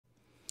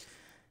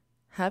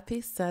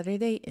Happy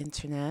Saturday,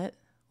 Internet.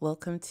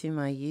 Welcome to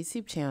my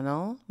YouTube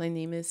channel. My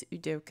name is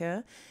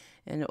Udoka,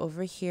 and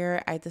over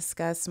here I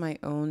discuss my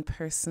own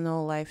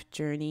personal life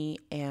journey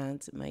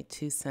and my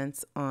 2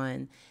 cents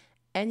on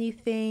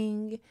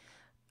anything.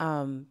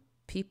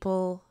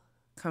 People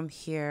come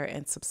here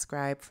and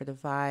subscribe for the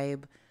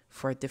vibe,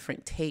 for a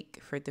different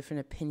take, for a different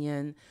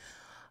opinion,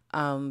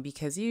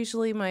 because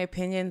usually my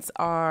opinions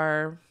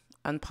are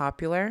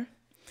unpopular.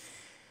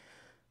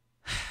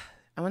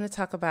 I want to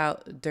talk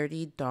about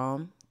Durte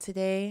Dom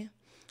today,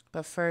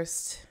 but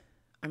first,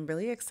 I'm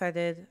really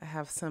excited. I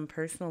have some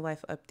personal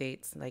life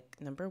updates. Like,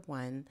 number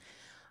one,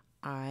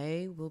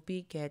 I will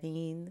be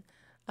getting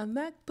a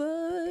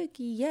MacBook.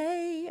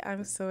 Yay!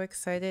 I'm so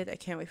excited. I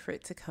can't wait for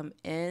it to come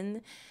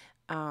in.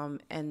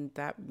 And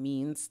that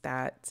means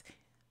that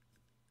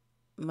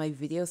my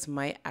videos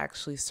might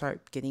actually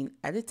start getting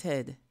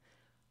edited.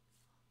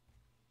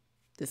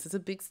 This is a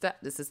big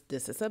step. This is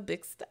a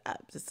big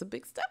step. This is a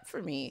big step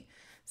for me.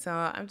 So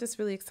I'm just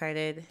really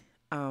excited.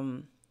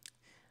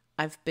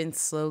 I've been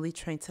slowly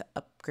trying to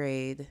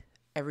upgrade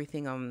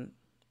everything on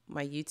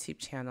my YouTube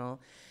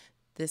channel.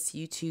 This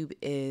YouTube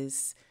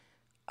is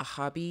a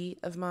hobby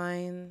of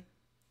mine,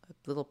 a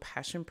little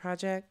passion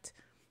project.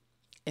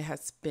 It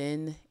has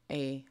been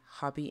a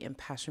hobby and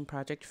passion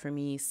project for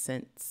me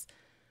since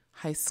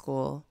high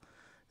school.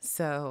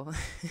 So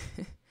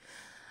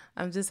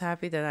I'm just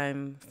happy that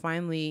I'm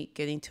finally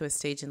getting to a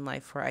stage in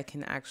life where I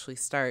can actually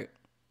start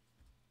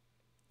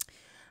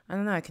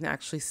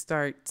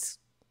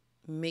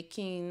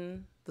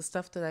making the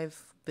stuff that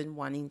I've been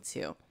wanting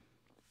to.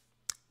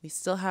 We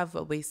still have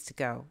a ways to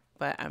go,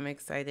 but I'm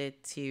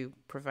excited to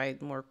provide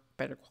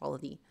better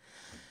quality.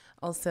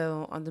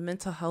 Also, on the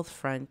mental health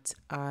front,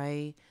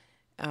 I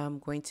am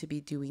going to be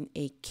doing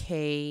a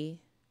K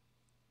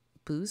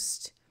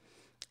boost.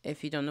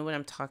 If you don't know what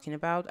I'm talking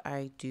about,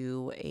 I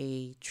do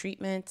a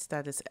treatment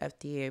that is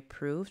FDA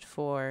approved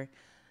for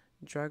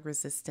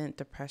drug-resistant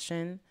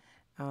depression.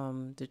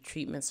 The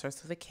treatment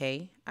starts with a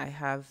K. I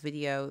have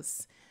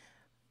videos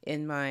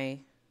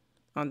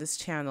on this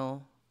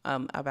channel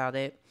about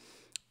it,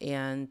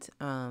 and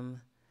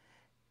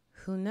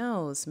who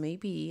knows,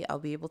 maybe I'll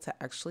be able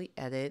to actually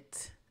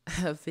edit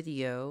a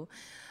video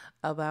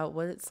about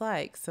what it's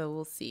like. So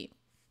we'll see.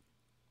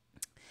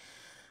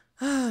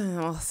 I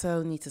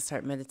also need to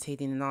start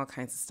meditating and all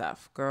kinds of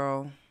stuff,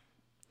 girl.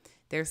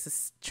 There's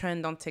this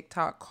trend on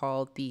TikTok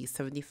called the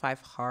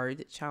 75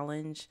 Hard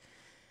Challenge.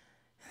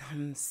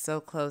 I'm so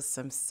close.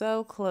 I'm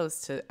so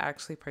close to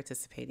actually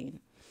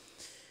participating.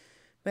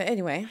 But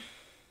anyway,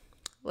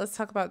 let's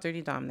talk about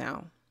Durte Dom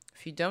now.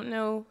 If you don't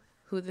know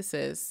who this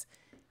is,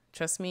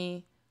 trust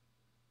me,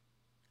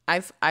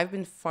 I've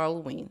been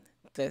following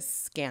this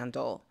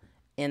scandal,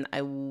 and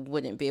I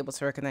wouldn't be able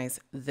to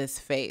recognize this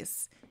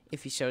face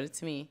if you showed it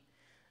to me.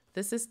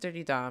 This is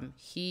Durte Dom.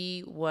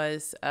 He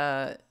was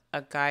a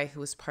guy who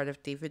was part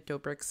of David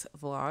Dobrik's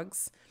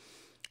vlogs.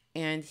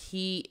 And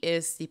he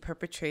is the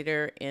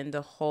perpetrator in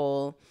the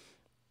whole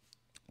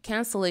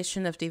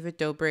cancellation of David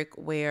Dobrik,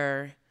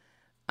 where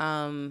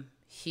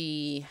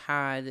he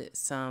had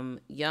some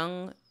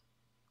young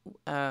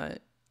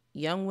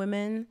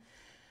women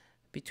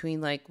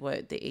between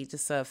the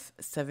ages of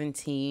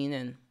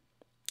 17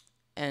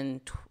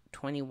 and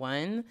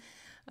 21.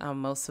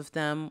 Most of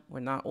them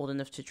were not old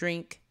enough to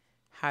drink.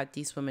 Had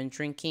these women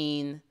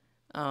drinking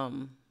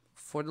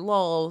for the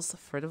lulz,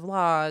 for the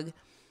vlog.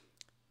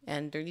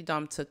 And Durte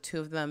Dom took 2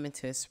 of them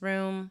into his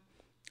room,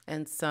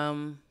 and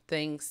some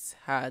things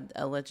had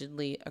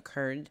allegedly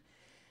occurred.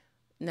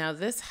 Now,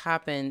 this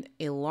happened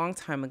a long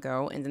time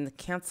ago, and then the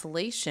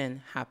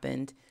cancellation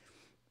happened.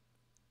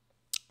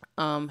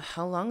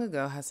 How long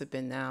ago has it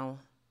been now?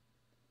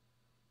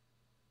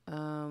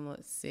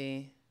 Let's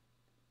see.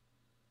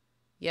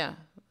 Yeah,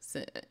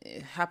 so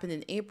it happened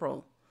in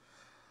April.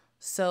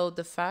 So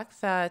the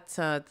fact that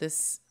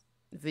this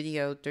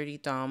video,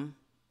 Durte Dom,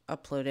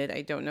 uploaded,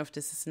 I don't know if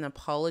this is an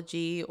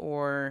apology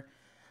or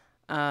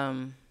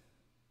a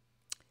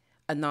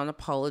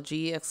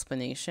non-apology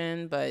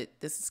explanation, but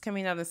this is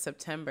coming out in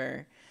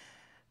September.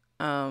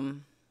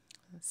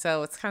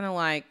 So it's kind of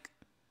like,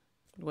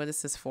 what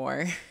is this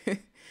for?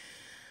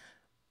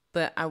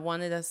 But I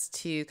wanted us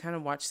to kind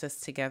of watch this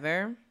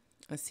together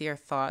and see our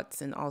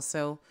thoughts, and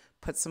also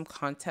put some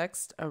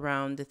context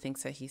around the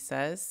things that he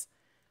says.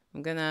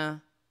 I'm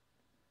gonna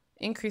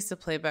increase the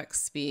playback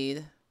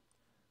speed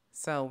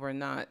so we're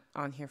not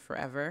on here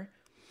forever.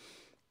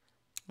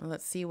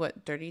 Let's see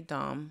what Durte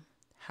Dom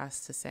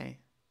has to say.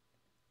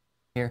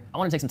 Here, I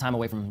want to take some time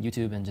away from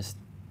YouTube and just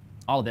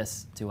all of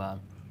this to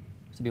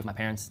be with my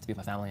parents, to be with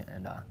my family,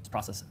 and just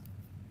process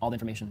all the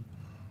information.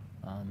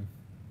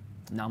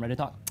 Now I'm ready to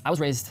talk. I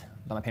was raised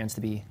by my parents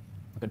to be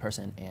a good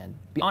person and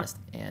be honest,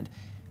 and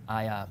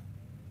I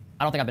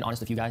don't think I've been honest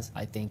with you guys.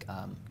 I think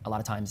a lot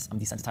of times I'm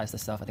desensitized to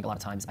this stuff. I think a lot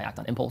of times I act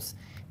on impulse,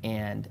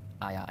 and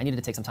I needed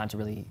to take some time to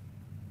really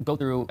go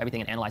through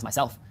everything and analyze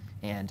myself,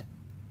 and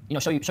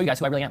show you guys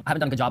who I really am. I haven't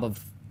done a good job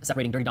of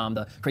separating Durte Dom,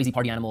 the crazy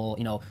party animal,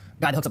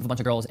 guy that hooks up with a bunch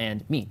of girls,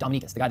 and me,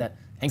 Dominicus, the guy that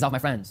hangs out with my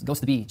friends, goes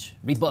to the beach,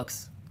 reads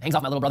books, hangs out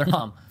with my little brother and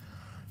mom.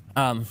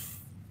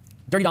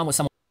 Dirte Dom was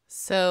someone.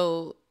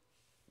 So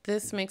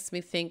this makes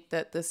me think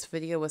that this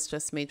video was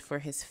just made for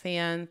his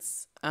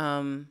fans,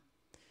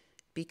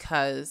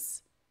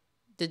 because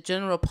the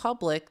general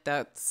public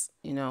that's,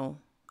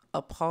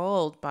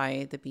 appalled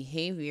by the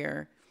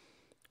behavior,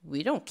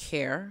 we don't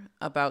care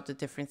about the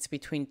difference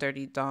between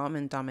Dirty Dom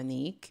and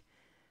Dominique.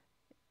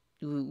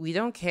 We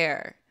don't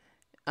care.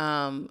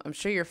 I'm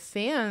sure your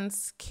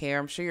fans care.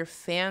 I'm sure your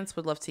fans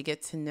would love to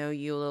get to know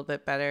you a little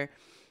bit better,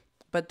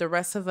 but the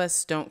rest of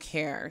us don't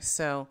care.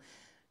 So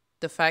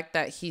the fact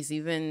that he's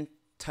even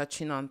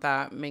touching on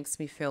that makes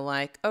me feel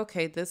like,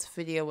 okay, this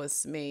video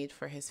was made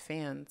for his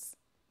fans.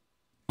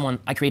 Someone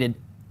I created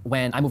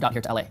when I moved out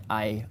here to LA.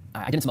 I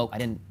didn't smoke. I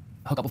didn't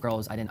hook up with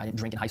girls. I didn't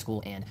drink in high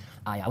school, and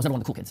I was never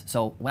one of the cool kids.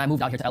 So when I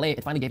moved out here to LA,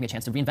 it finally gave me a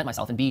chance to reinvent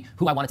myself and be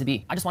who I wanted to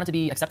be. I just wanted to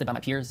be accepted by my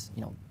peers,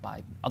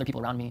 by other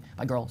people around me,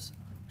 by girls.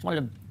 Just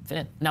wanted to fit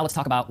in. Now let's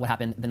talk about what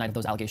happened the night of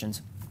those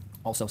allegations.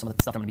 Also, some of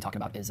the stuff I'm going to be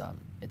talking about is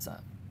it's going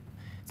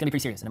to be pretty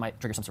serious, and it might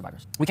trigger some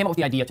survivors. We came up with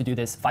the idea to do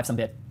this 5-some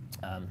bit.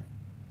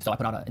 So I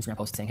put out an Instagram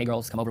post saying, "Hey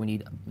girls, come over. We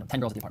need 10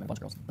 girls at the apartment. A bunch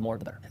of girls. The more,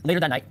 the better." Later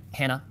that night,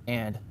 Hannah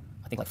and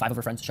I think like 5 of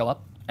her friends show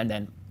up, and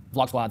then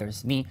Vlog Squad.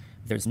 There's me,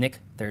 there's Nick,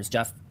 there's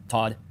Jeff,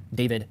 Todd,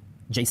 David,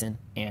 Jason,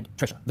 and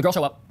Trisha. The girls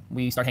show up.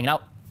 We start hanging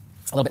out.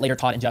 A little bit later,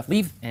 Todd and Jeff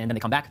leave, and then they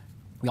come back.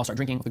 We all start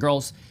drinking with the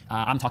girls.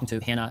 I'm talking to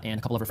Hannah and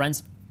a couple of her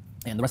friends,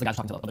 and the rest of the guys are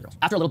talking to other girls.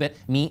 After a little bit,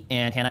 me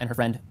and Hannah and her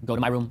friend go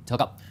to my room to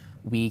hook up.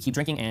 We keep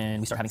drinking, and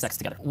we start having sex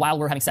together. While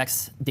we're having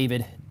sex,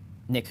 David,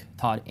 Nick,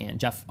 Todd, and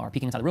Jeff are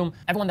peeking inside the room.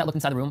 Everyone that looked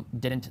inside the room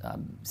didn't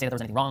say that there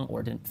was anything wrong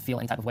or didn't feel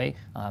any type of way,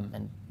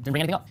 and didn't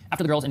bring anything up.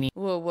 After the girls and me...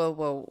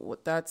 Whoa.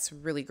 That's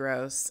really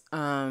gross.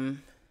 I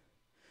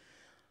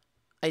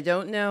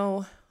don't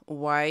know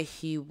why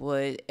he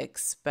would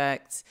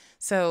expect...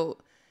 So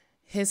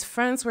his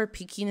friends were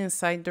peeking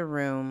inside the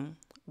room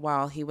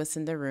while he was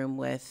in the room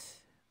with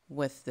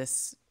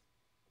this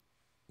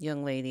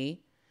young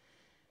lady.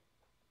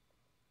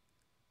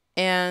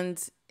 And,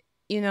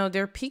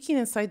 they're peeking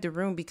inside the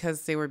room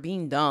because they were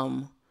being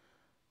dumb.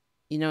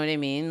 You know what I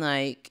mean?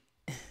 Like,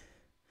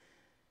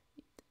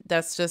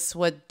 that's just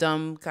what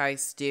dumb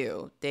guys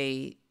do.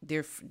 They're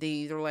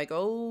like,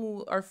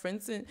 oh, our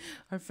friend's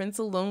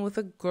alone with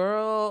a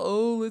girl.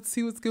 Oh, let's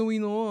see what's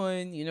going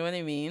on. You know what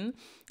I mean?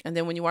 And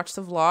then when you watch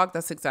the vlog,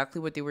 that's exactly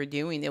what they were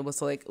doing. It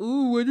was like,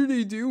 ooh, what are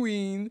they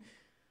doing?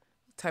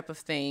 Type of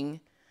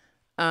thing.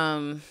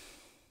 I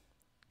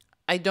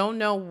don't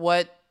know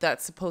what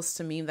that's supposed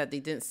to mean, that they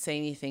didn't say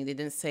anything. They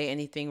didn't say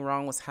anything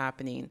wrong was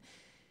happening.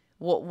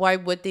 Why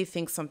would they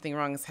think something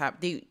wrong is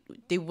happening?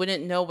 They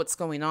wouldn't know what's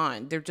going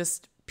on. They're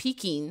just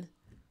peeking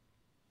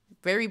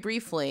very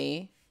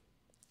briefly.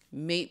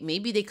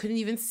 Maybe they couldn't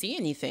even see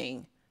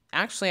anything.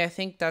 Actually, I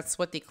think that's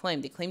what they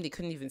claimed. They claimed they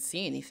couldn't even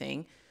see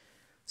anything.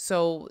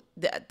 So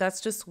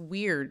that's just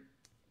weird.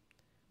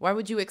 Why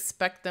would you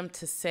expect them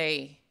to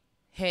say,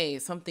 hey,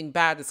 something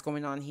bad is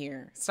going on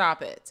here?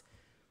 Stop it.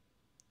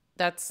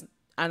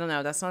 I don't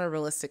know. That's not a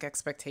realistic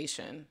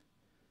expectation.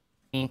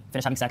 Finished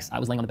having sex. I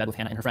was laying on the bed with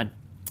Hannah and her friend.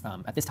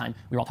 At this time,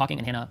 we were all talking,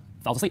 and Hannah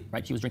fell asleep,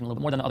 right? She was drinking a little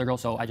bit more than the other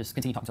girls, so I just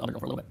continued talking to the other girl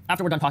for a little bit.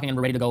 After we're done talking and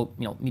we're ready to go,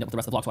 meet up with the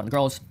rest of the Vlog Squad and the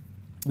girls,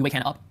 we wake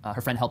Hannah up.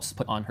 Her friend helps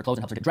put on her clothes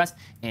and helps her get dressed,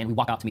 and we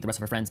walk out to meet the rest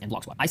of her friends and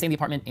Vlog Squad. I stay in the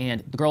apartment,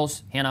 and the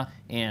girls, Hannah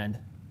and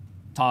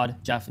Todd,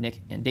 Jeff,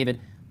 Nick, and David,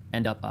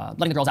 end up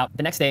letting the girls out.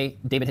 The next day,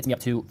 David hits me up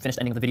to finish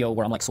the ending of the video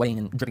where I'm like sweating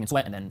and dripping in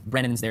sweat, and then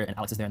Brandon's there and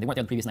Alex is there, and they weren't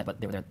there the previous night, but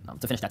they were there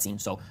to finish that scene.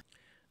 So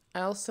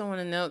I also want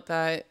to note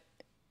that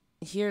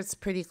here it's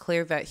pretty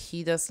clear that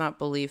he does not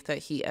believe that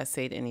he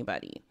essayed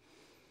anybody.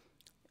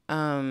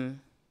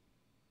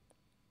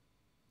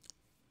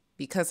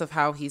 Because of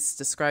how he's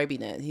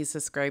describing it. He's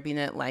describing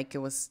it like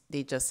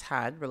they just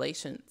had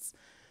relations.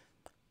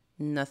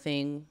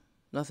 Nothing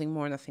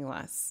more, nothing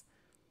less.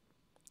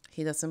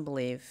 He doesn't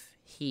believe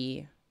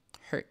he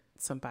hurt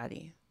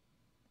somebody.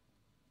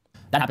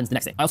 That happens the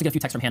next day. I also get a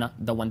few texts from Hannah,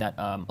 the one that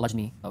alleged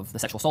me of the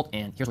sexual assault,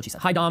 and here's what she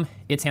said. "Hi Dom,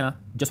 it's Hannah.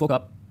 Just woke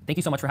up. Thank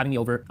you so much for having me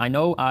over. I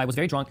know I was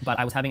very drunk, but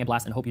I was having a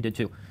blast and hope you did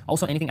too.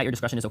 Also, anything at your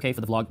discretion is okay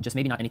for the vlog, just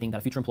maybe not anything that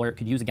a future employer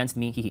could use against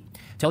me, hee.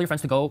 Tell your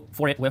friends to go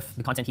for it with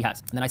the content he has."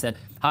 And then I said,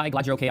 "Hi,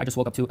 glad you're okay. I just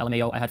woke up too.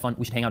 LMAO, I had fun.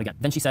 We should hang out again."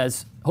 Then she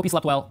says, "Hope you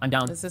slept well. I'm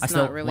down. This is I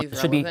still not really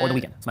should be, or the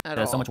weekend." at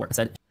all. So much work. I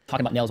said,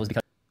 talking about nails was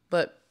because...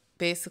 But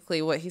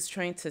basically what he's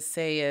trying to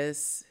say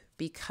is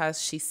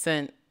because she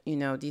sent,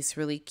 these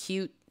really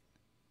cute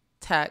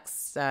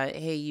texts that,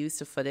 hey, use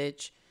the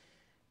footage,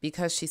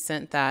 because she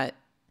sent that,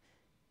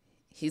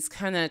 he's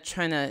kind of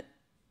trying to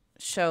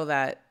show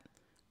that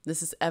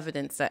this is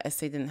evidence that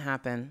essay didn't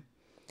happen.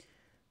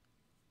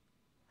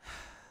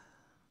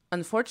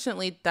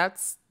 Unfortunately,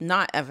 that's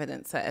not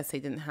evidence that essay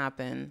didn't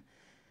happen.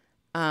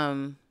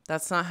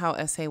 That's not how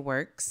essay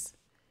works.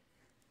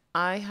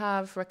 I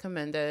have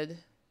recommended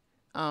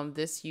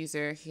this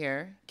user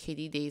here,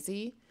 Katie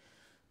Daisy,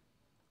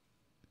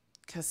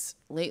 because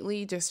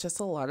lately there's just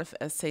a lot of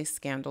essay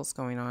scandals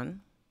going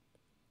on.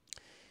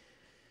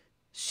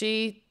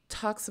 She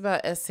talks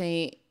about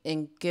essay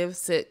and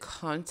gives it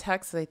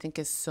context that I think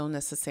is so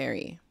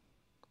necessary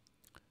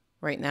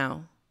right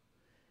now.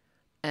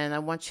 And I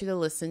want you to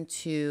listen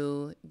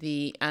to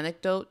the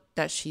anecdote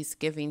that she's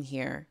giving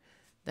here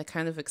that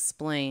kind of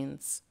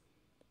explains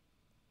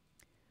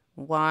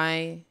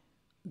why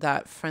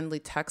that friendly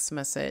text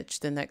message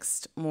the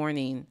next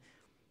morning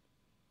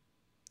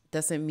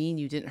doesn't mean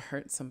you didn't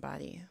hurt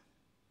somebody.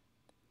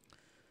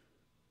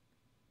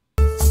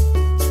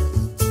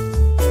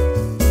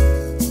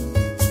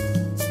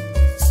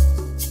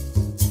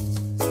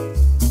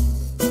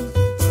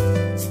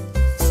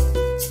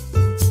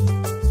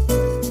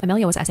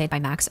 Amelia was essayed by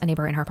Max, a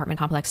neighbor in her apartment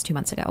complex, 2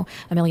 months ago.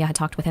 Amelia had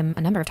talked with him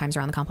a number of times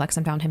around the complex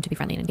and found him to be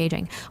friendly and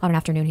engaging. On an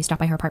afternoon, he stopped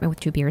by her apartment with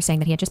 2 beers, saying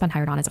that he had just been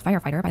hired on as a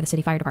firefighter by the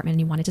city fire department and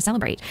he wanted to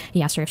celebrate.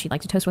 He asked her if she'd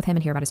like to toast with him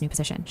and hear about his new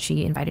position.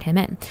 She invited him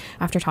in.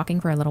 After talking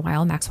for a little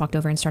while, Max walked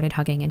over and started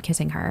hugging and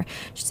kissing her,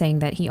 saying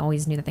that he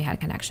always knew that they had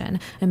a connection.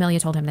 Amelia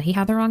told him that he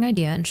had the wrong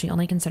idea and she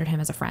only considered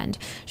him as a friend.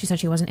 She said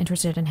she wasn't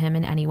interested in him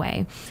in any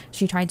way.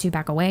 She tried to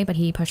back away, but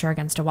he pushed her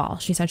against a wall.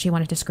 She said she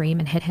wanted to scream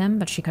and hit him,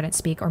 but she couldn't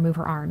speak or move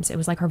her arms. It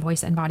was like her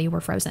voice and body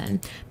were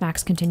frozen.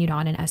 Max continued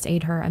on and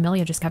essayed her.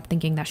 Amelia just kept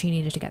thinking that she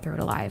needed to get through it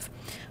alive.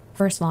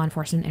 First law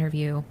enforcement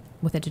interview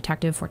with a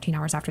detective 14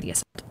 hours after the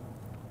assault.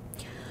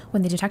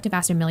 When the detective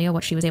asked Amelia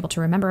what she was able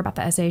to remember about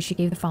the essay, she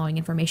gave the following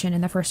information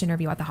in the first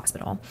interview at the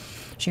hospital.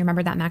 She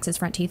remembered that Max's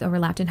front teeth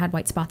overlapped and had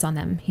white spots on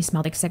them. He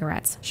smelled like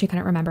cigarettes. She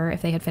couldn't remember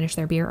if they had finished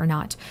their beer or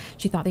not.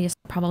 She thought the assault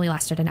probably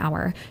lasted an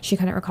hour. She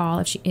couldn't recall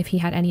if he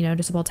had any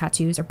noticeable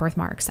tattoos or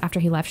birthmarks. After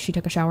he left, she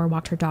took a shower,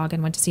 walked her dog,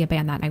 and went to see a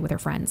band that night with her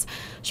friends.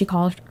 She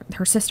called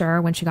her sister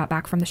when she got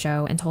back from the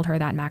show and told her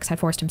that Max had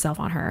forced himself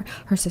on her.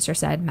 Her sister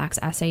said, "Max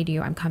essayed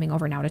you. I'm coming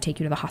over now to take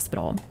you to the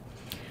hospital."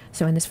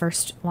 So in this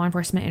first law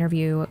enforcement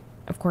interview,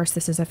 of course,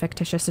 this is a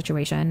fictitious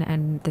situation,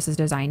 and this is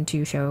designed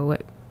to show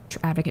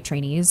advocate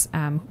trainees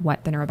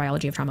what the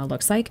neurobiology of trauma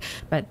looks like.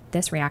 But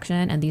this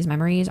reaction and these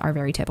memories are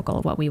very typical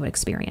of what we would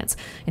experience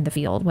in the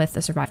field with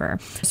the survivor.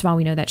 First of all,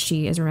 we know that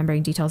she is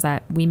remembering details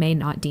that we may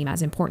not deem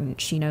as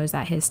important. She knows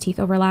that his teeth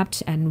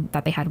overlapped and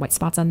that they had white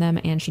spots on them,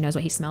 and she knows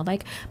what he smelled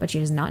like, but she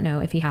does not know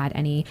if he had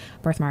any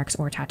birthmarks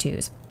or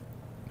tattoos.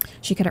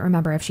 She couldn't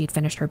remember if she'd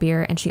finished her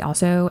beer, and she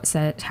also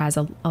said has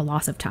a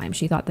loss of time.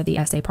 She thought that the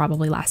essay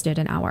probably lasted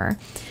an hour.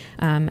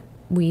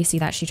 We see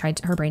that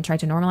her brain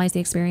tried to normalize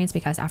the experience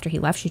because after he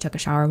left, she took a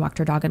shower, walked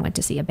her dog, and went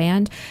to see a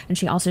band. And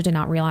she also did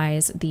not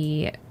realize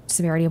the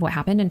severity of what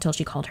happened until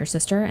she called her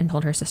sister and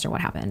told her sister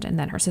what happened. And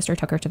then her sister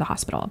took her to the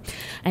hospital.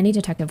 Any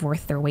detective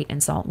worth their weight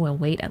in salt will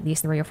wait at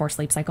least 3 or 4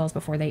 sleep cycles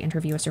before they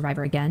interview a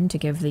survivor again to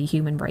give the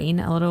human brain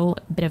a little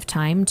bit of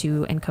time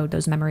to encode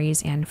those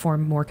memories and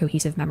form more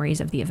cohesive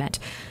memories of the event.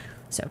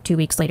 So 2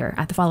 weeks later,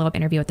 at the follow-up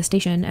interview at the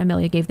station,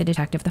 Amelia gave the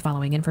detective the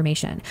following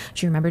information.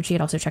 She remembered she had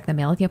also checked the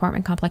mail at the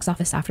apartment complex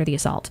office after the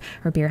assault.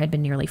 Her beer had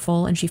been nearly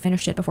full, and she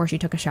finished it before she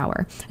took a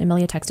shower.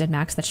 Amelia texted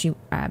Max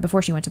that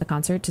before she went to the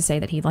concert to say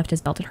that he left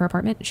his belt at her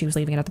apartment. She was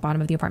leaving it at the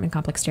bottom of the apartment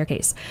complex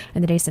staircase.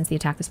 In the days since the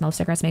attack, the smell of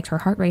cigarettes makes her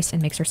heart race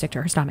and makes her sick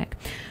to her stomach.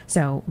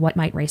 So what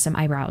might raise some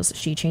eyebrows?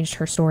 She changed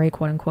her story,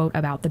 quote-unquote,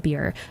 about the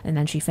beer, and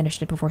then she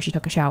finished it before she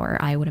took a shower.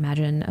 I would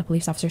imagine a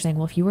police officer saying,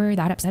 well, if you were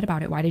that upset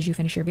about it, why did you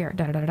finish your beer?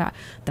 Da-da-da-da-da.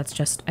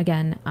 That's just,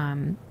 again,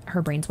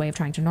 her brain's way of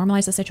trying to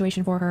normalize the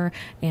situation for her,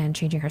 and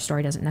changing her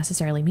story doesn't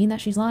necessarily mean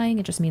that she's lying.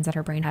 It just means that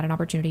her brain had an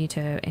opportunity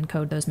to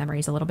encode those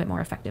memories a little bit more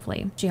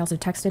effectively. She also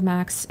texted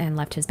Max and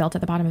left his belt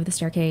at the bottom of the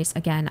staircase.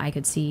 Again, I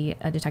could see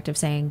a detective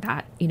saying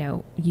that,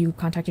 you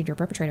contacted your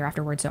perpetrator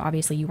afterwards, so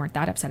obviously you weren't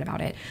that upset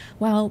about it.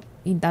 Well,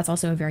 that's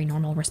also a very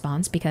normal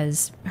response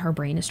because her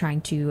brain is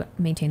trying to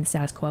maintain the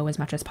status quo as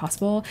much as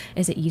possible.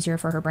 Is it easier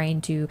for her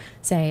brain to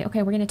say,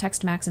 okay, we're going to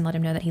text Max and let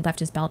him know that he left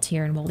his belt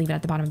here and we'll leave it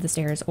at the bottom of the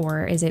stairs? Or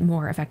is it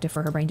more effective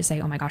for her brain to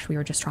say, oh my gosh, we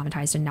were just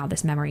traumatized and now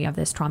this memory of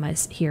this trauma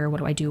is here. What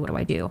do I do? What do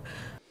I do?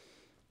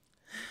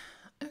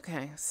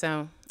 Okay,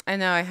 so I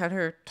know I had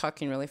her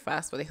talking really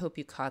fast, but I hope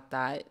you caught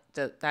that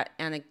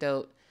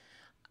anecdote.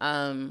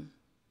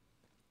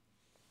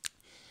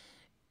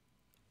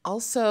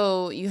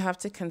 Also, you have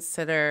to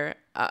consider,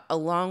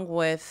 along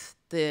with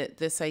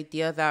this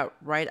idea that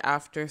right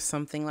after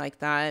something like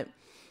that,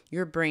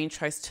 your brain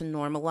tries to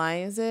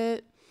normalize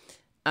it.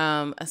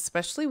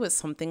 Especially with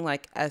something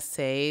like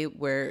essay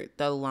where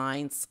the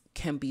lines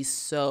can be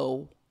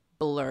so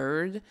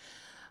blurred.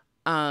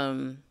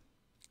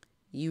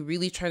 You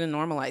really try to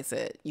normalize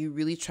it. You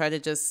really try to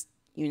just,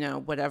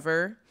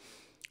 whatever.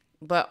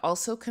 But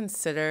also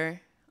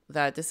consider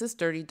that this is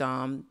Durte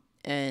Dom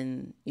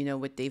and,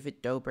 with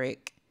David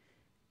Dobrik.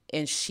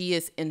 And she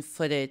is in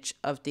footage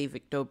of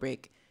David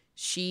Dobrik.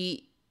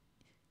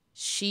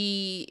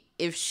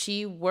 If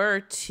she were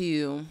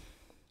to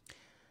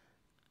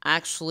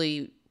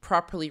actually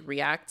properly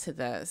react to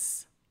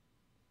this,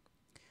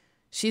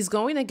 she's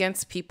going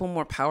against people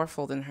more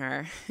powerful than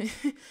her.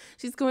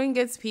 She's going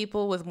against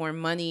people with more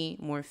money,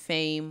 more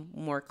fame,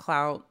 more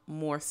clout,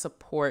 more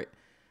support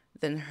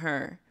than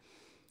her.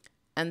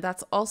 And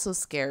that's also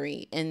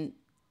scary. And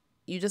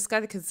you just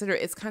got to consider,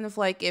 it's kind of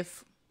like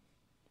if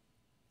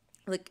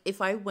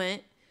I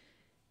went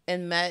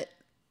and met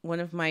one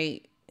of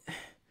my,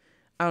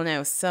 I don't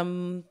know,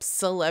 some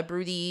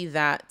celebrity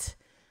that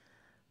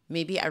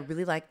maybe I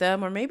really like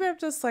them, or maybe I'm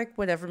just like,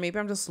 whatever. Maybe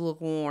I'm just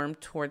lukewarm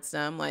towards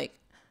them. Like,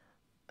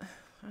 I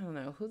don't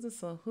know.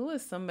 Who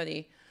is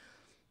somebody?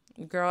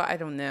 Girl, I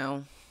don't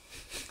know.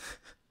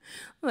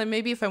 Like,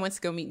 maybe if I went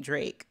to go meet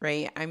Drake,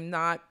 right? I'm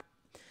not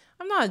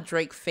a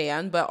Drake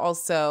fan, but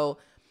also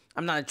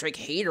I'm not a Drake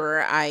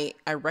hater. I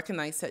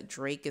recognize that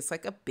Drake is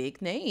like a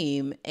big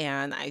name,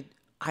 and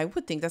I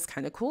would think that's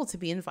kind of cool to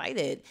be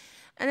invited.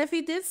 And if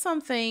he did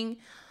something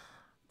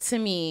to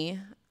me,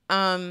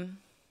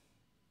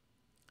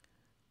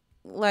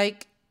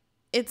 like,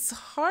 it's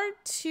hard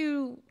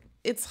to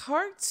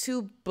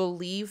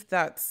believe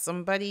that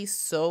somebody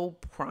so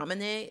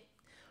prominent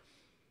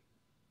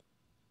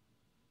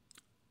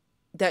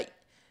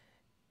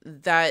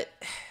that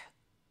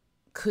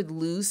could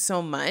lose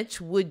so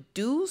much would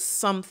do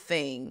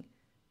something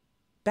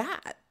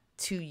bad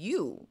to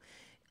you.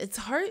 It's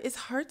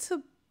hard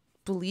to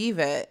believe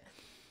it.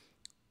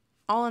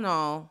 All in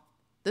all,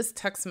 this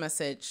text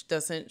message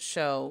doesn't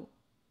show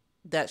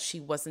that she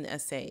wasn't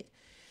essayed.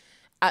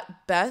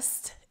 At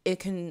best, it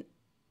can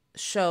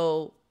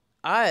show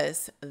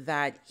us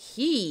that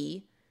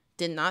he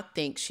did not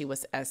think she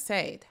was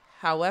essayed.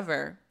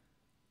 However,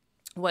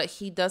 what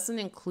he doesn't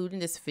include in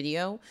this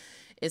video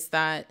is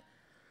that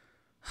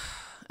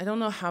I don't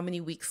know how many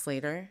weeks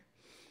later,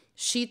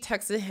 she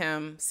texted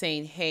him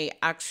saying, hey,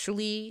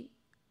 actually,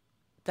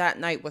 that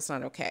night was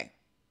not okay.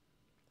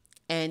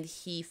 And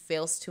he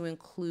fails to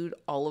include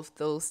all of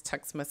those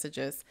text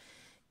messages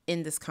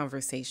in this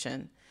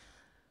conversation.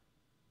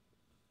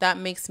 That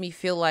makes me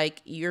feel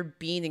like you're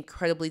being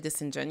incredibly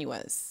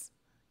disingenuous.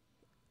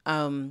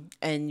 And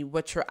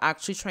what you're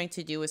actually trying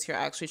to do is you're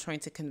actually trying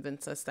to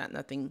convince us that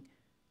nothing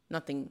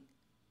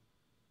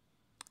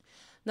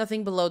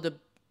below the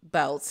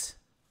belt,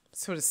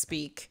 so to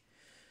speak.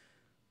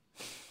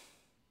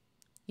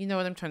 You know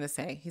what I'm trying to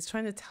say. He's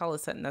trying to tell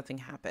us that nothing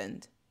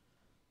happened.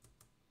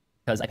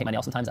 Because I paint my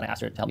nails sometimes, and I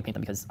asked her to help me paint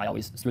them because I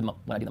always screw them up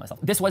when I do them myself.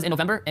 This was in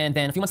November, and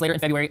then a few months later in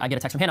February, I get a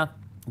text from Hannah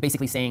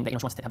basically saying that, she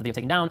wants to have the video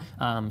taken down.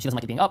 She doesn't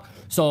like it being up.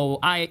 So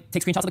I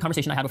take screenshots of the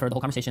conversation I had with her, the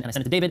whole conversation, and I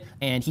send it to David,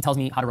 and he tells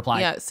me how to reply.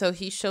 Yeah, so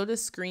he showed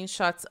us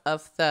screenshots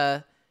of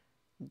the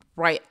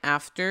right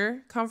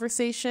after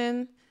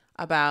conversation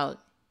about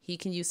he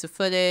can use the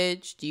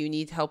footage. Do you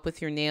need help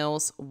with your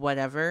nails?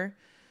 Whatever.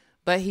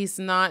 But he's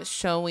not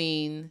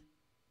showing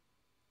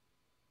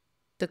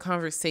the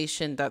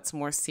conversation that's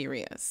more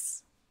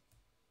serious.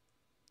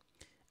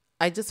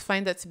 I just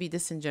find that to be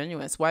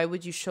disingenuous. Why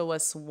would you show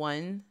us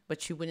one,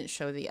 but you wouldn't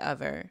show the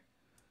other?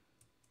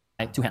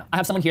 To Hannah. I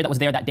have someone here that was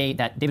there that day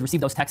that David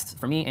received those texts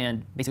from me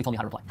and basically told me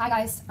how to reply. Hi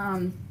guys,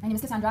 my name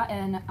is Cassandra,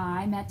 and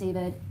I met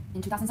David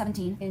in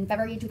 2017. In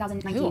February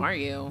 2019, who are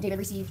you? David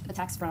received a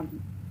text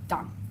from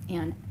Dom,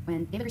 and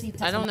when David received the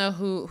text, I don't know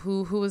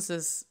who is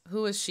this?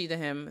 Who is she to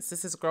him? Is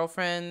this his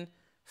girlfriend,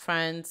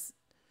 friends?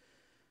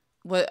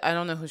 What? I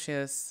don't know who she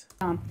is.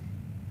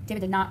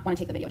 David did not want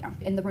to take the video down.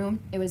 In the room,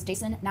 it was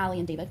Jason, Natalie,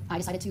 and David. I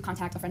decided to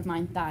contact a friend of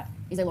mine that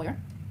is a lawyer,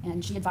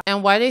 and she advised.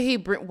 And why did he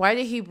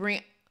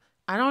bring?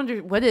 I don't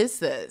under. What is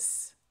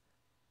this?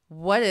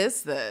 What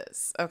is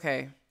this?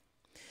 Okay.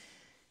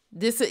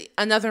 This is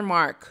another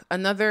mark.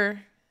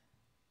 Another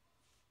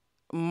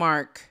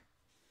mark.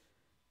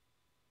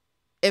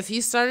 If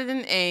you started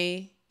in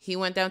A, he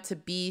went down to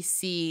B,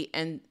 C,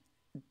 and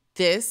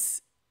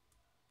this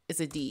is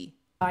a D.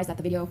 That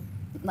the video,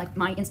 like,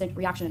 my instant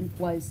reaction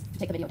was to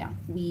take the video down.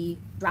 We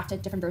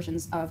drafted different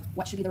versions of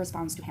what should be the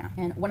response to Hannah.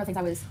 And one of the things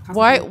I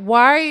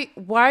was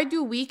why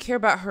do we care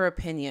about her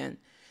opinion?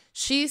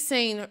 She's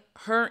saying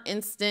her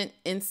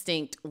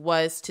instinct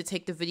was to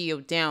take the video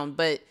down,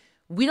 but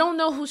we don't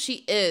know who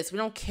she is. We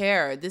don't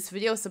care. This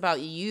video is about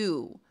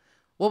you.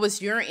 What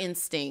was your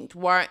instinct?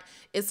 Why?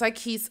 It's like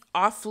he's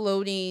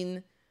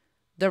offloading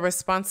the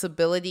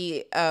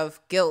responsibility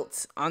of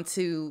guilt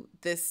onto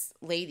this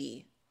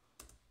lady.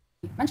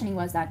 Mentioning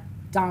was that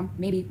Dom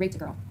maybe raped a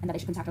girl, and that they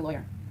should contact a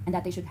lawyer, and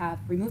that they should have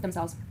removed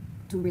themselves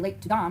to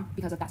relate to Dom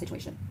because of that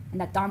situation, and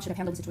that Dom should have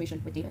handled the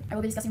situation with David. I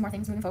will be discussing more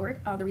things moving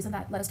forward. The reason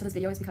that led us to this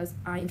video is because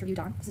I interviewed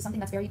Dom. This is something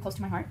that's very close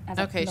to my heart. As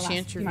okay, the she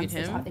last few interviewed months, him.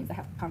 There's a lot of things that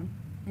have come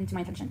into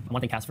my attention. I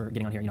want to thank Cass for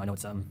getting on here. I know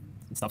it's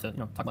tough to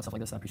talk about stuff like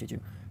this. I appreciate you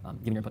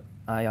giving your input.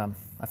 I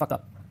fucked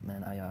up,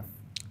 man. I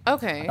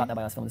thought that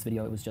by us filming this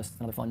video, it was just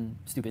another fun,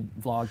 stupid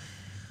vlog,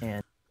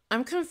 and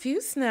I'm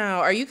confused now.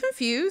 Are you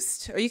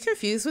confused? Are you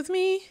confused with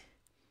me?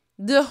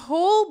 The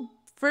whole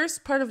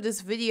first part of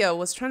this video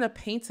was trying to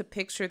paint a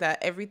picture that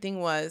everything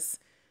was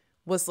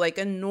like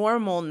a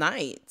normal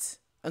night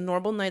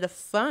of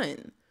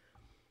fun.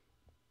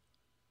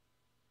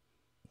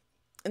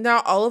 And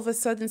now all of a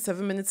sudden,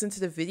 7 minutes into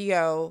the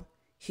video,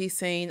 he's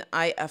saying,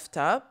 I effed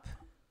up.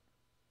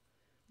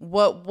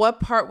 What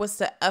part was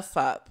the F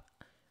up?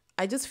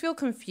 I just feel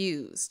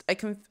confused.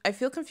 I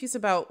feel confused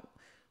about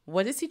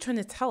what is he trying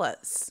to tell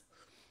us?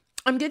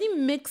 I'm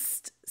getting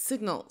mixed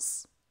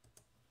signals.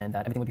 And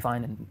that everything would be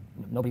fine, and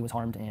nobody was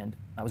harmed, and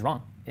I was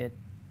wrong. It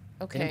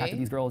impacted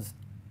these girls,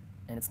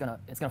 and it's gonna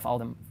follow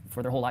them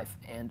for their whole life.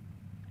 And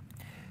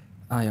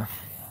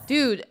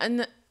dude,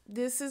 and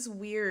This is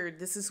weird.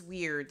 This is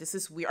weird. This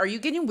is weird. Are you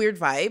getting weird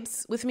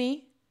vibes with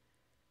me?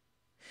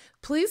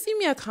 Please leave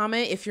me a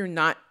comment if you're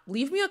not.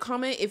 Leave me a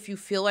comment if you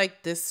feel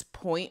like this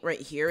point right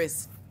here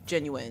is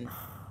genuine.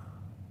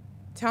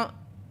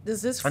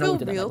 Does this feel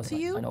real to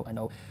you? I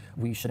know.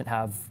 We shouldn't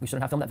have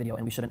filmed that video,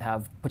 and we shouldn't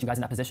have put you guys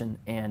in that position.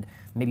 And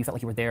maybe you felt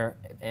like you were there,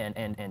 and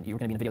you were going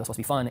to be in a video that was supposed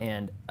to be fun,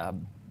 and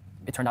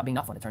it turned out being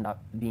not fun. It turned out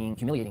being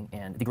humiliating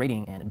and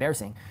degrading and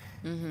embarrassing.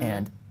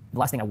 And the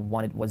last thing I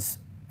wanted was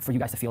for you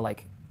guys to feel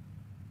like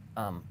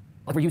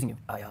we're using you.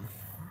 I want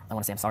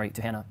to say I'm sorry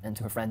to Hannah and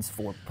to her friends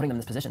for putting them in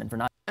this position and for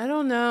not. I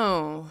don't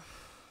know.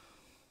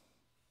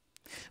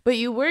 But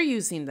you were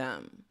using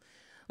them.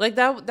 Like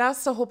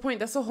that's the whole point.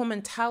 That's the whole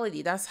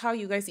mentality. That's how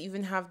you guys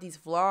even have these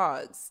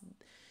vlogs.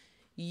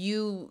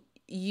 You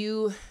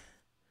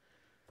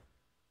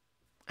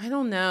I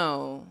don't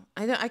know.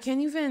 I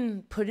can't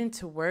even put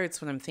into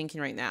words what I'm thinking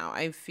right now.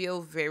 I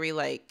feel very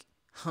like,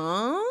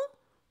 huh?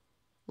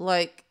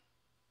 Like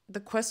the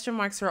question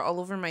marks are all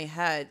over my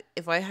head.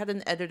 If I had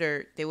an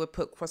editor, they would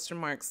put question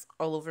marks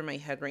all over my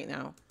head right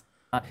now.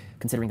 Not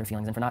considering their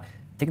feelings and for not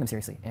taking them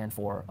seriously and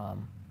for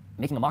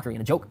making a mockery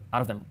and a joke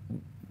out of them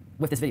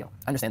with this video.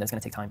 I understand that it's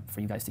going to take time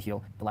for you guys to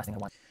heal. The last thing I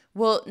want.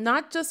 Well,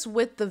 not just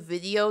with the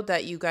video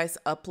that you guys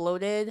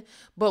uploaded,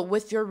 but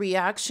with your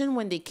reaction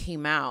when they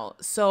came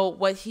out. So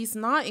what he's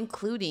not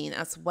including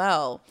as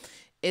well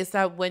is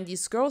that when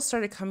these girls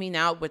started coming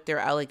out with their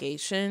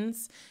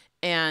allegations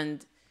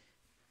and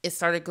it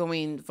started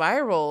going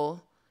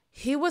viral,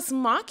 he was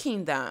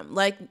mocking them,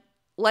 like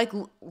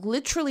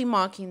literally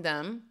mocking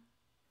them.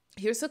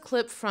 Here's a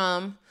clip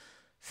from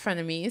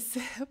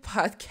Frenemies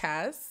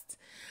podcast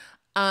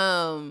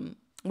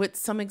with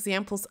some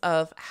examples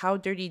of how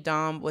Durte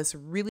Dom was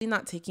really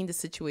not taking the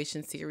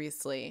situation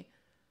seriously.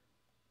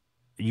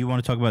 You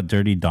want to talk about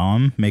Durte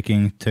Dom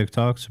making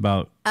TikToks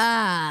about?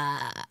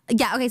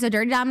 Yeah, okay, so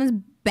Durte Dom is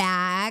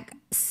back.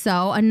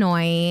 So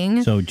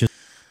annoying. So just.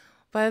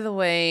 By the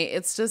way,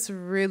 it's just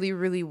really,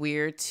 really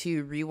weird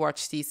to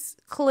rewatch these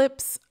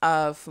clips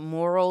of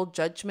moral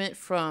judgment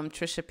from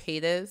Trisha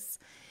Paytas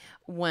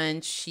when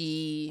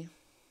she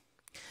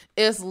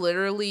is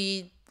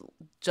literally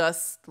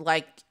just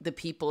like the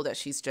people that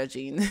she's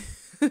judging.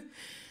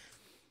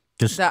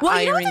 Just well,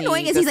 you know what's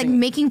annoying is he's like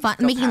making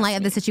light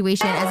of the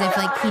situation as if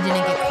like he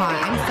didn't get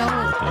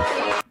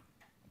caught.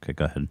 Okay,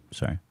 go ahead.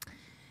 Sorry.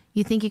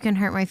 You think you can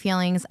hurt my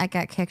feelings? I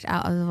got kicked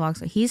out of the vlog.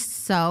 So he's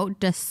so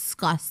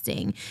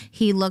disgusting.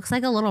 He looks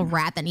like a little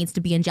rat that needs to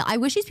be in jail. I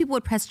wish these people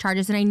would press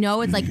charges. And I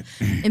know it's like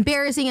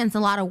embarrassing and it's a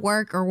lot of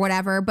work or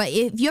whatever. But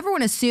if you ever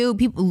want to sue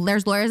people,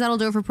 there's lawyers that'll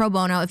do it for pro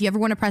bono. If you ever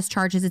want to press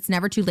charges, it's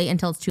never too late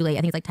until it's too late.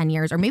 I think it's like 10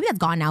 years or maybe that's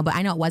gone now. But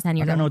I know it was 10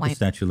 years. I don't know what the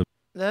statute.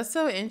 That's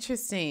so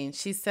interesting.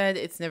 She said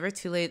it's never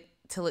too late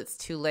till it's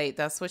too late.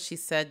 That's what she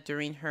said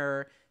during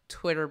her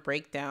Twitter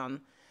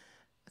breakdown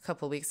a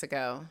couple weeks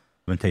ago.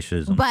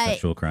 Is but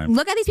sexual crime.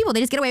 Look at these people.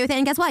 They just get away with it.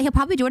 And guess what? He'll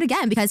probably do it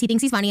again because he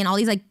thinks he's funny. And all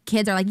these like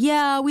kids are like,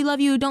 yeah, we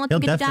love you. Don't let them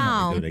get you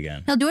down. Do it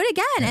again. He'll do it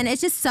again. Yeah. And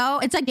it's just so,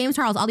 it's like James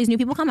Charles. All these new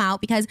people come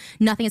out because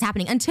nothing is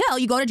happening until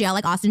you go to jail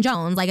like Austin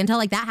Jones. Like until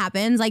like that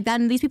happens, like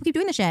then these people keep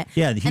doing the shit.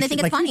 Yeah. And they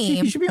think it's funny.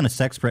 He should be on a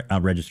sex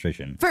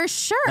registration. For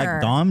sure.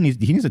 Like Dom, he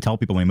needs to tell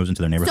people when he moves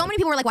into their neighborhood. So many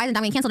people were like, why isn't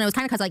Dom getting canceled? And it was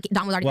kind of because like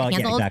Dom was already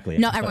canceled. Yeah, exactly.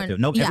 No,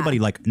 everyone. No, everybody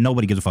like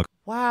nobody gives a fuck.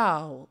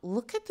 Wow.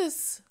 Look at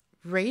this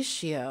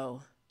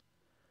ratio.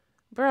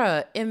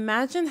 Bruh,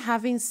 imagine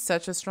having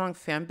such a strong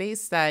fan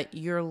base that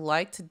your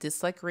like to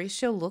dislike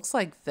ratio looks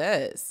like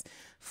this.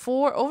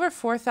 Over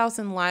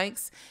 4,000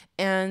 likes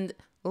and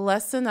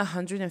less than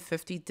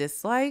 150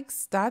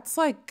 dislikes. That's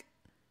like,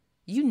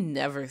 you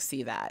never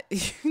see that.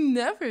 You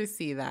never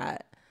see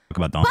that.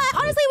 About Dom. But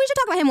honestly, we should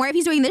talk about him more if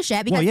he's doing this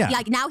shit because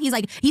like now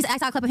I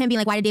saw a clip of him being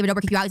like, why did David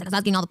Dobrik kick you out? He's like, I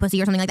was getting all the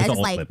pussy or something like that. It's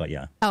just like, clip, but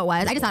yeah. Oh, it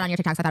was? I just saw it on your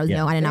TikTok, so I thought it was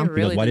new. I didn't know.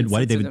 Really why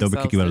did David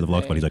Dobrik kick you out of the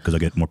vlog spot? He's like, because I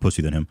get more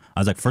pussy than him. I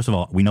was like, first of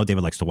all, we know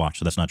David likes to watch,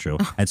 so that's not true.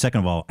 And second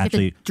of all,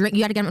 actually,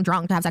 you had to get him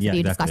drunk to have sex with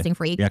you, disgusting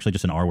freak. You're actually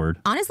just an R word.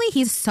 Honestly,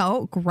 he's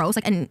so gross.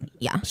 Like, and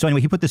yeah. So anyway,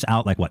 he put this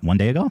out like what, 1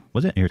 day ago?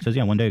 Was it? Here it says,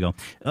 yeah, 1 day ago.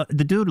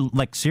 The dude,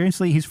 like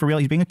seriously, he's for real.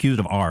 He's being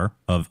accused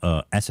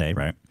of essay,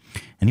 right?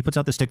 And he puts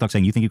out this TikTok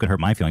saying, you think you could hurt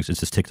my feelings? It's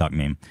this TikTok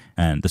meme.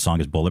 And the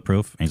song is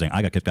Bulletproof. And he's like,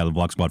 I got kicked out of the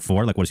Vlog Squad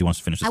 4. Like, what does he want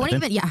to finish this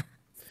sentence? Yeah.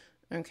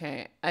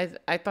 Okay.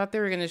 I thought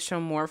they were going to show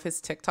more of his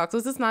TikToks.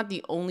 This is not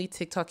the only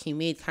TikTok he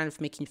made kind of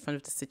making fun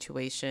of the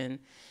situation.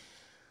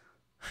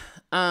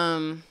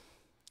 So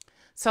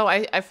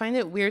I find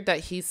it weird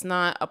that he's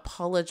not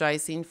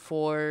apologizing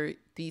for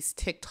these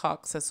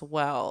TikToks as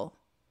well.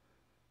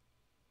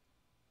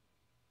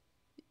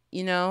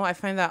 You know, I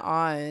find that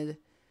odd.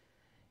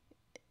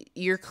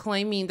 You're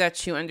claiming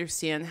that you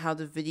understand how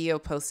the video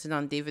posted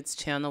on David's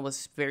channel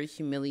was very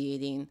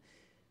humiliating,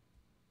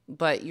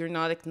 but you're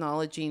not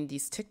acknowledging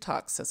these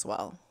TikToks as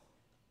well.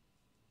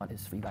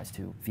 Is for you guys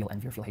to feel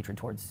envy or feel hatred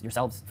towards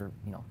yourselves for,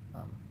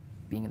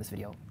 being in this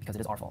video, because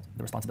it is our fault.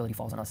 The responsibility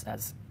falls on us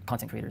as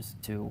content creators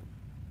to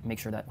make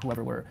sure that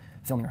whoever we're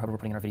filming or whoever we're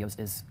putting in our videos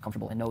is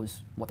comfortable and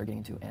knows what they're getting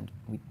into, and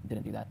we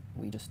didn't do that.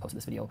 We just posted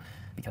this video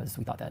because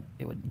we thought that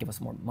it would give us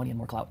more money and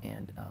more clout,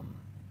 and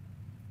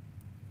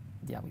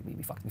yeah,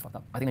 we fucked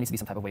up. I think there needs to be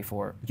some type of way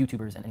for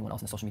YouTubers and anyone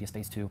else in the social media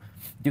space to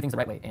do things the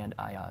right way. And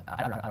I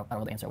don't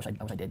know the answer. I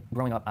wish I did.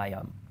 Growing up, I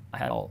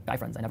had all guy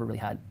friends. I never really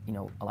had, you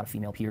know, a lot of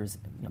female peers,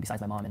 you know,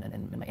 besides my mom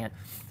and my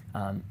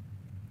aunt.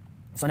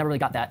 So I never really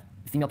got that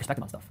female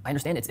perspective on stuff. I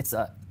understand it's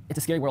a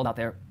scary world out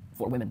there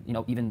for women. You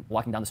know, even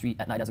walking down the street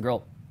at night as a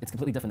girl, it's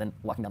completely different than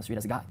walking down the street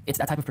as a guy. It's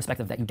that type of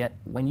perspective that you get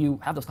when you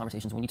have those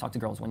conversations, when you talk to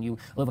girls, when you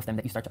live with them,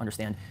 that you start to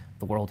understand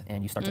the world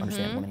and you start to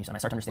understand women. And I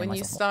start to understand when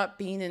myself you stop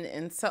being an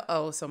incel.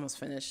 Oh, it's almost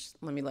finished.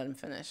 Let me let him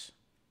finish.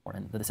 more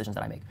and the decisions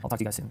that I make. I'll talk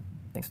to you guys soon.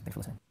 Thanks for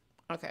listening.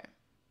 Okay.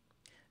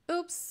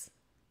 Oops.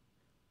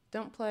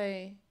 Don't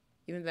play,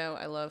 even though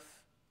I love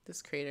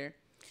this creator.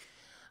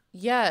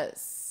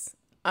 Yes.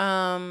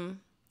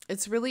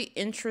 It's really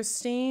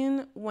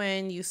interesting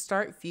when you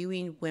start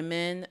viewing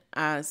women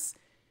as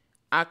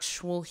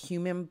actual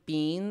human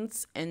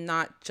beings and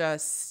not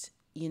just,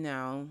 you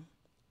know,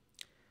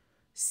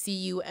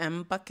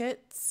 cum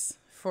buckets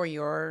for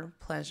your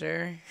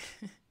pleasure.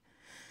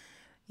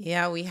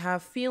 Yeah, we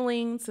have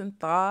feelings and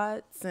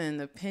thoughts and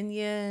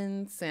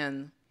opinions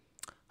and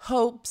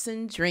hopes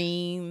and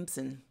dreams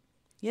and,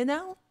 you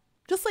know,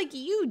 just like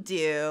you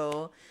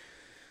do.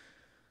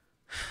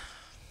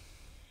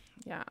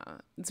 Yeah,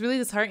 it's really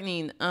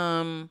disheartening.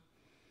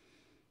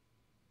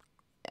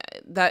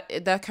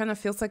 That kind of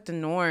feels like the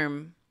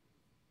norm.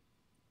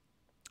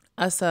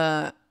 As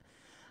a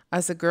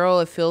girl,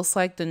 it feels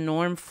like the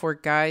norm for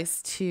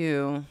guys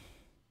to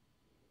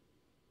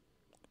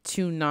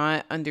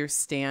not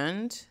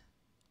understand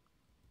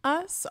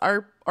us,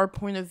 our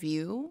point of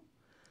view.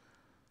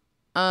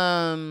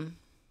 But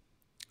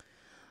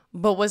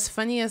what's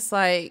funny is,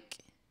 like,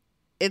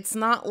 it's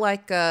not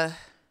like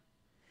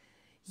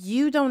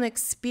you don't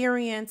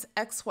experience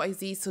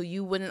XYZ, so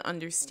you wouldn't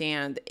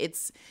understand.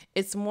 It's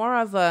more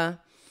of a,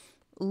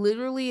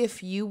 literally,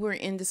 if you were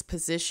in this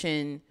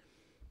position,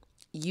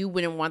 you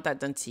wouldn't want that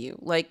done to you.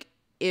 Like,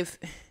 if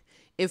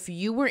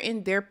you were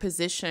in their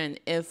position,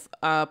 if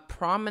a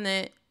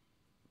prominent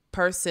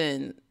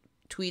person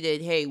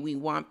tweeted, hey, we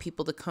want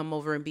people to come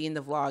over and be in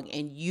the vlog,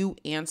 and you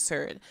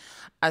answered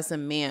as a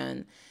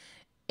man,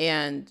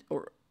 and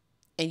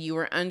you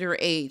were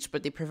underage,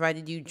 but they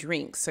provided you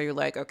drinks. So you're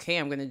like, okay,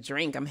 I'm going to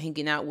drink. I'm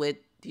hanging out with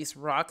these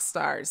rock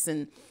stars.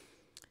 And,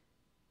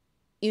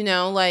 you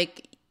know,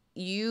 like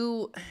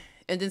and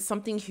then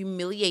something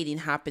humiliating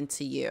happened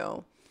to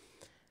you.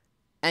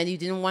 And you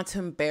didn't want to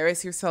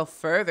embarrass yourself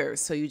further.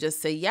 So you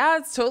just say, yeah,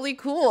 it's totally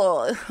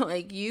cool.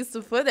 Like, use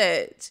the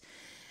footage.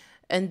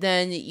 And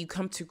then you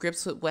come to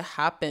grips with what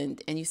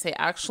happened. And you say,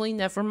 actually,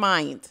 never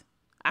mind.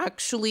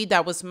 Actually,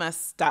 that was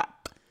messed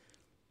up.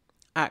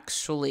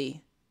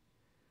 Actually.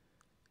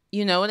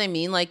 You know what I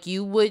mean? Like,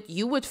 you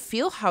would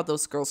feel how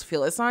those girls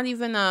feel. It's not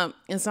even a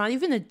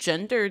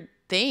gendered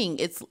thing.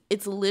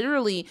 It's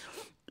literally,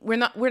 we're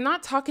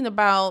not talking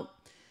about,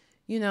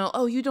 you know,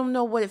 oh, you don't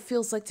know what it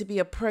feels like to be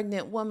a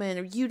pregnant woman,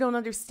 or you don't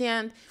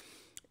understand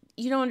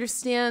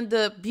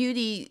the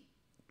beauty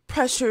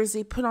pressures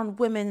they put on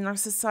women in our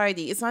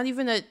society. It's not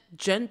even a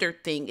gender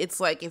thing. It's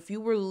like, if you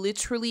were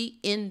literally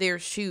in their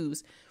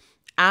shoes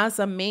as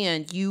a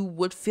man, you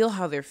would feel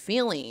how they're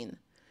feeling.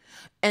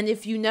 And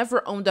if you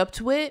never owned up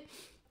to it,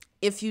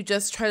 if you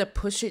just try to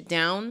push it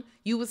down,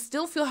 you would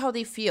still feel how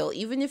they feel,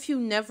 even if you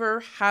never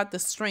had the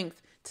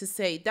strength to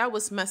say, that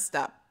was messed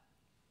up.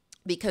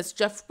 Because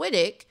Jeff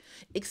Wittick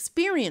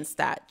experienced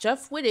that.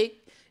 Jeff Wittick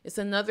is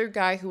another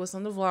guy who was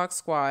on the Vlog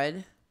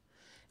Squad.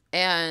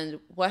 And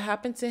what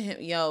happened to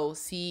him? Yo,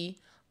 see,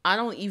 I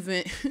don't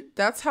even,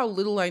 that's how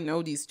little I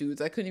know these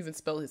dudes. I couldn't even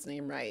spell his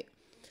name right.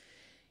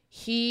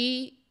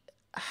 He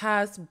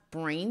has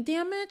brain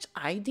damage,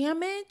 eye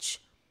damage,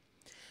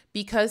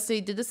 because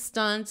they did a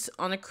stunt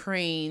on a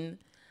crane.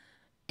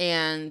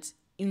 And,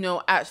 you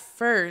know, at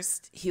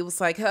first he was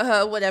like,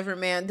 whatever,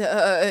 man,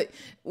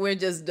 we're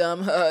just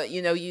dumb,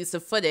 you know, use the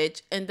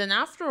footage. And then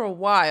after a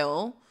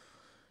while,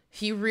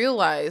 he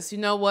realized, you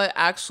know what,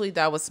 actually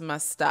that was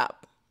messed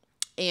up.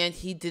 And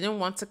he didn't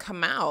want to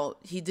come out.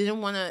 He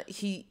didn't want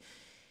to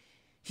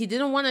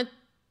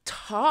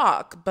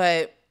talk,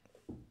 but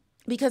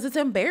because it's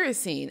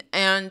embarrassing.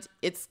 And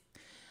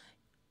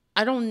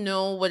I don't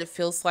know what it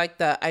feels like,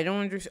 that I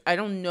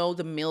don't know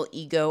the male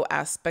ego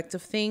aspect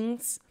of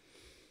things,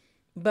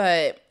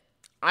 but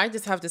I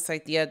just have this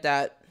idea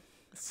that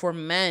for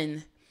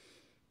men,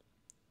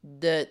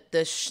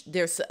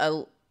 there's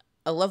a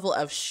level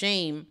of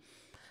shame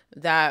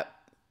that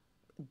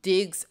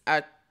digs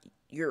at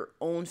your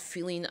own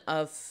feeling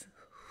of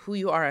who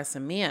you are as a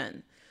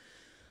man.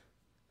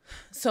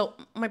 So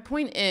my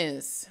point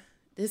is,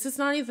 this is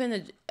not even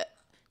a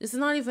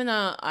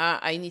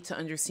I need to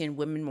understand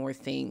women more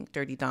thing,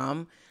 Durte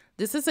Dom.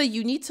 This is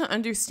you need to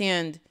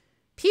understand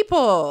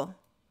people.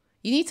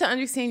 You need to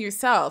understand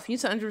yourself. You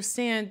need to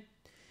understand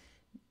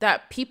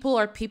that people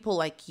are people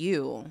like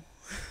you.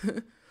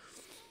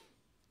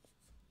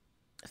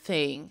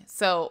 Thing.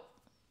 So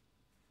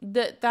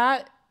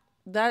that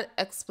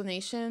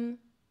explanation,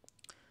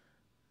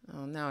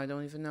 oh, now I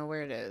don't even know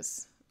where it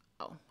is.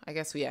 Oh, I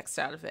guess we X'd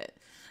out of it.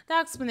 The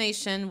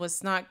explanation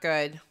was not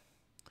good.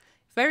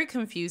 very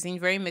confusing,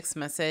 very mixed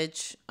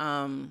message.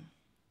 And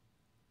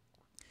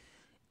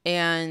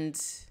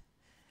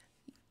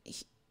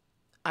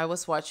I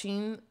was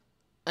watching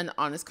an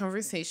honest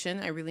conversation.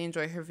 I really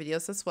enjoy her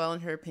videos as well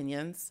and her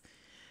opinions.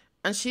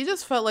 And she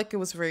just felt like it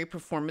was very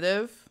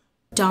performative.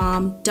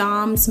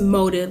 Dom's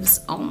motives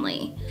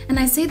only. And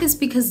I say this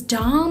because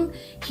Dom,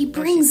 he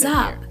brings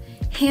up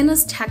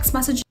Hannah's text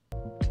message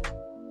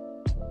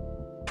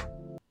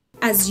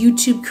as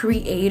YouTube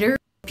creator,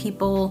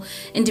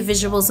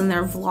 individuals in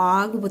their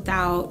vlog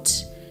without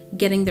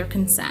getting their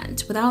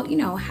consent, without, you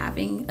know,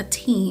 having a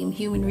team,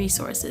 human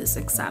resources,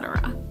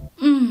 etc.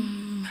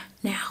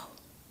 Now,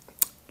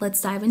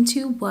 let's dive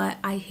into what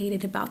I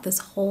hated about this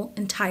whole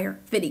entire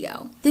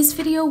video. This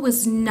video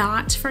was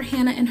not for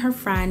Hannah and her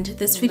friend.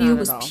 This video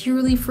was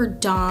purely for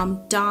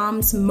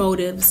Dom's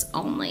motives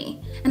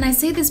only. And I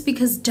say this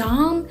because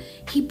Dom,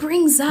 he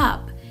brings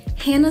up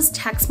Hannah's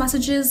text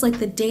messages like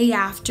the day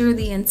after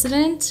the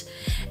incident.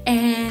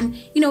 And,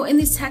 you know, in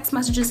these text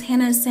messages,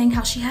 Hannah is saying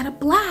how she had a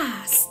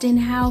blast and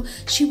how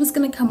she was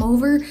gonna come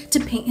over to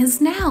paint his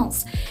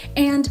nails.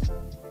 And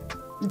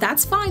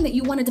that's fine that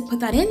you wanted to put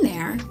that in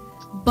there,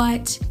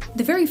 but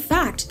the very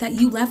fact that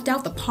you left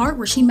out the part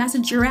where she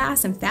messaged your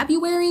ass in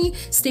February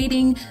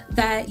stating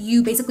that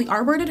you basically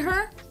R-worded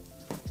her,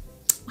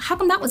 how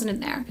come that wasn't in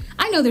there?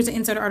 I know there's an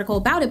insider article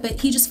about it, but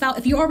he just felt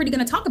if you're already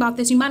gonna talk about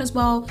this, you might as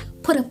well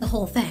put up the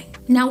whole thing.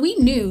 Now, we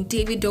knew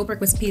David Dobrik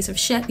was a piece of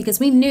shit because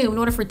we knew in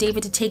order for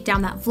David to take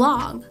down that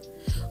vlog,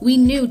 we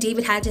knew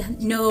David had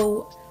to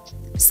know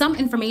some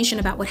information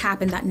about what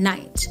happened that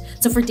night.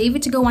 So for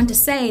David to go on to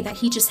say that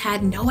he just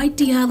had no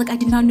idea, like I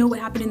did not know what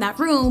happened in that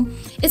room,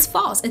 it's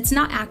false. It's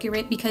not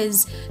accurate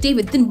because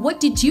David, then what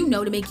did you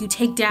know to make you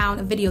take down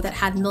a video that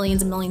had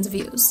millions and millions of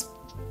views?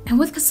 And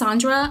with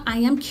Cassandra, I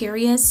am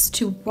curious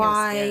to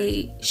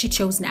why she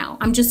chose now.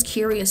 I'm just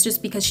curious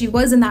just because she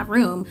was in that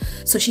room.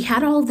 So she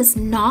had all of this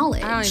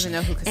knowledge. I don't even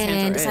know who Cassandra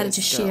and decided is,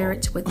 to share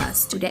it with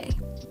us today.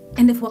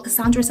 And if what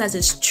Cassandra says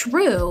is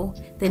true,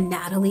 then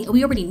Natalie,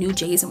 we already knew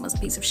Jason was a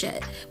piece of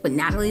shit, but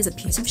Natalie is a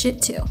piece of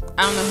shit too.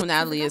 I don't know who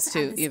Natalie is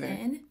too either.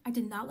 I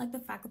did not like the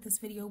fact that this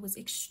video was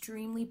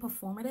extremely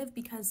performative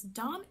because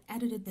Dom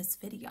edited this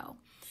video.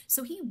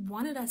 So he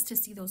wanted us to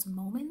see those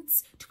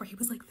moments to where he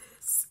was like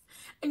this.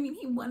 I mean,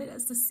 he wanted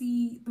us to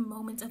see the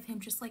moment of him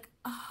just like,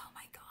 oh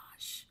my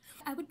gosh.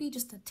 I would be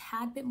just a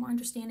tad bit more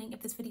understanding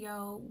if this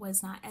video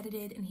was not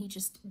edited and he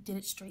just did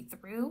it straight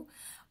through.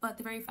 But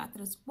the very fact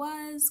that it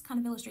was kind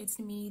of illustrates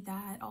to me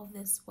that all of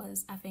this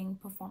was effing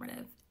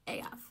performative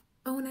AF.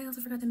 Oh, and I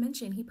also forgot to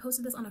mention, he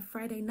posted this on a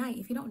Friday night.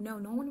 If you don't know,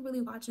 no one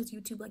really watches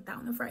YouTube like that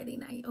on a Friday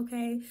night,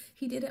 okay?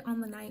 He did it on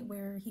the night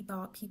where he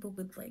thought people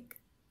would like.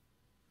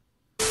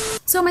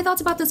 So my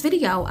thoughts about this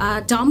video,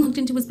 Dom looked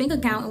into his bank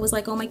account and was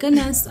like, oh my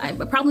goodness, I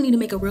probably need to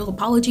make a real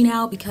apology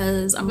now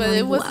because I'm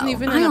running low.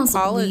 I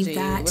also believe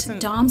that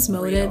Dom's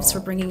motives for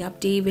bringing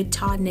up David,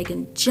 Todd, Nick,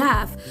 and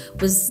Jeff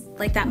was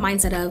like that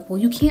mindset of, well,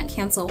 you can't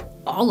cancel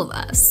all of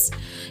us,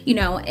 you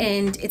know,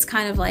 and it's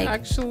kind of like,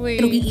 actually,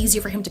 it'll be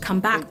easier for him to come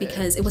back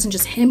because it wasn't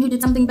just him who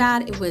did something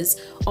bad, it was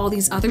all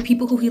these other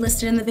people who he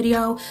listed in the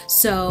video.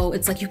 So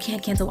it's like, you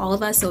can't cancel all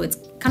of us. So it's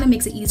kind of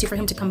makes it easier for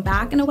him to come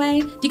back in a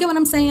way. Do you get what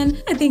I'm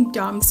saying? I think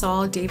Dom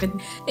saw David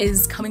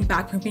is coming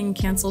back from being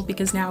canceled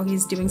because now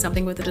he's doing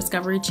something with the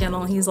Discovery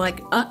Channel. He's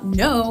like,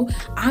 no,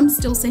 I'm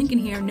still sinking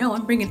here. No,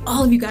 I'm bringing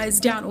all of you guys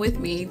down with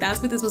me.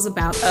 That's what this was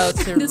about. Oh,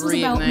 this was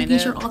about making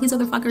sure all these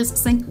other fuckers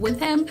sink with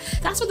him.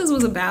 That's what this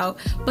was about.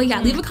 But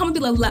yeah, leave a comment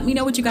below. Let me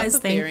know what you guys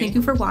think. Thank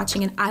you for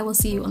watching, and I will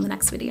see you on the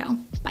next video.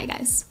 Bye,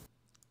 guys.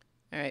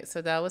 All right,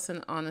 so that was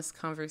an honest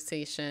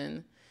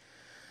conversation.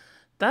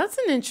 That's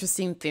an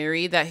interesting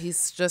theory that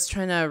he's just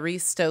trying to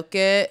restoke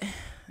it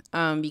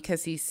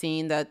because he's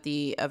seen that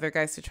the other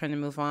guys are trying to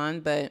move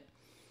on. But,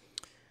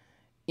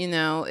 you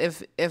know,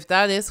 if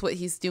that is what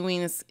he's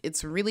doing,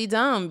 it's really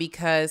dumb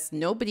because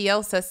nobody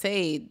else has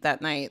said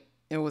that night.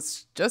 It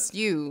was just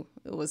you.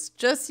 It was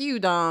just you,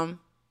 Dom.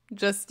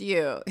 Just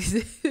you.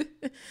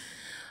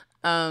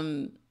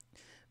 But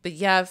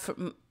yeah,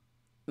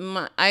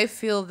 I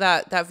feel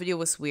that video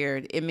was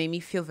weird. It made me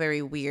feel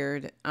very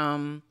weird.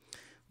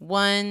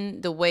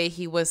 One, the way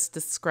he was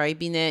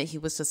describing it, he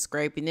was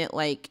describing it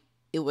like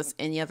it was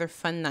any other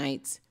fun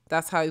night.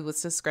 That's how he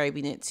was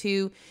describing it.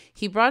 Two,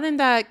 he brought in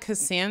that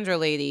Cassandra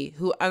lady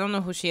who I don't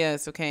know who she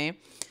is, okay?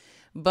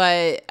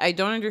 But I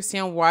don't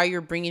understand why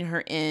you're bringing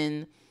her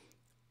in.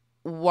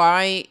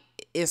 Why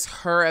is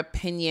her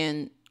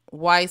opinion,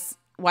 why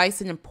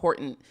is it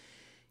important?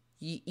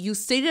 You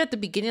stated at the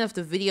beginning of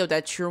the video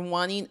that you're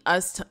wanting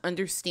us to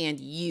understand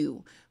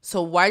you.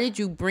 So why did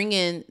you bring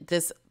in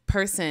this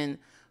person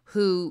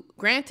who,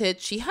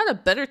 granted, she had a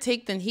better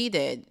take than he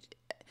did.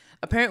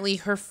 Apparently,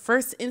 her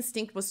first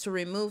instinct was to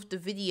remove the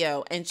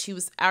video, and she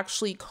was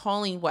actually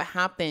calling what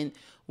happened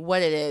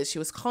what it is. She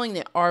was calling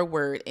it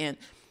R-word, and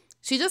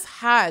she just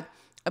had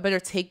a better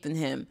take than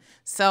him.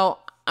 So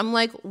I'm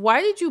like,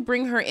 why did you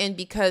bring her in?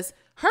 Because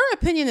her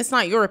opinion is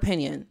not your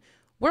opinion.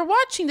 we're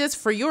watching this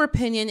for your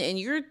opinion, and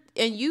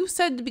you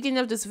said at the beginning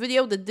of this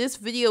video that this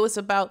video is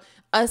about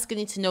us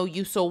getting to know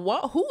you. So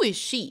who is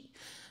she?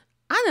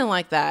 I didn't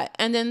like that.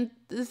 And then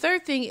the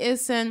third thing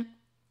is, then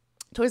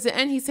towards the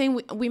end, he's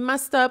saying we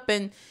messed up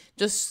and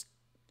just,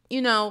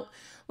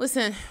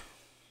 listen,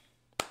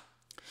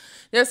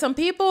 there's some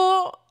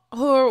people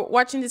who are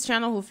watching this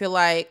channel who feel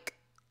like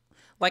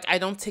I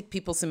don't take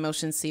people's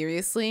emotions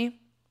seriously.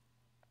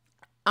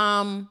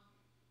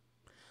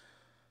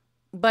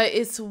 But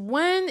it's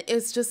when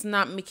it's just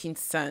not making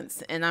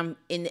sense. And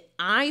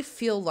I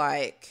feel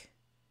like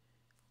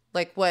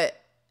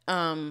what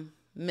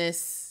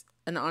Miss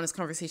An Honest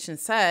Conversation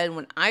said,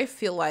 when I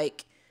feel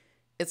like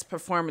it's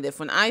performative,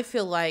 when I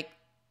feel like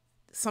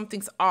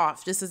something's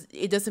off,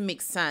 it doesn't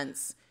make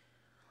sense.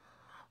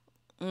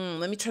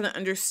 Let me try to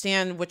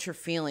understand what you're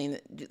feeling.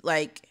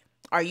 Like,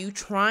 are you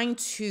trying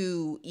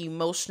to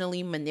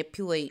emotionally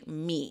manipulate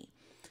me?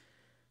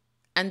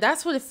 And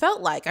that's what it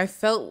felt like. I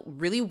felt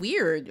really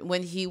weird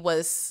when he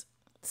was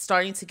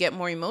starting to get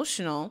more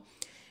emotional,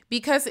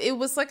 because it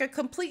was like a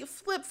complete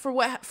flip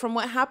from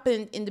what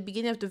happened in the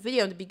beginning of the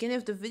video. In the beginning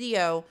of the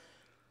video,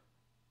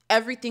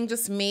 everything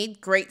just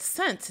made great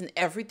sense and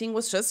everything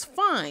was just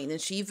fine.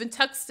 And she even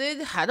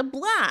texted, had a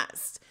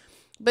blast.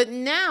 But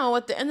now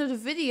at the end of the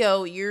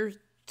video, you're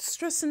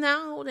stressing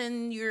out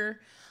and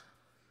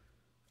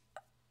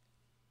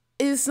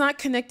it's not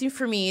connecting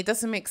for me. It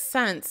doesn't make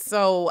sense.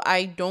 So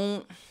I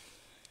don't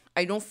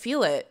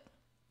feel it.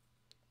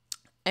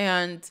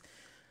 And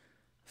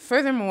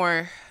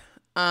furthermore,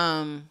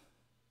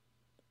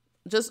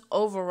 just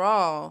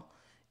overall,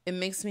 it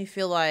makes me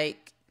feel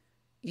like,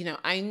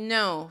 I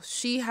know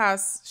let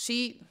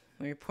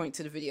me point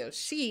to the video.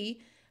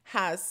 She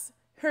has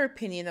her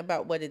opinion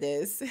about what it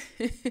is,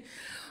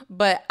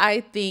 but I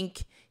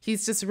think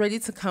he's just ready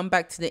to come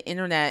back to the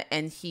internet,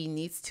 and he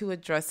needs to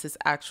address his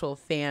actual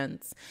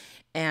fans,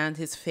 and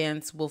his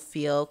fans will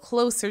feel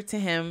closer to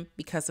him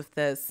because of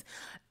this.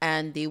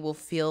 And they will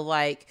feel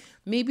like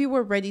maybe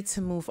we're ready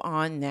to move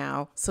on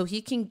now, so he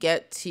can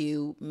get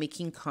to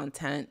making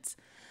content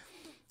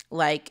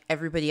like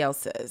everybody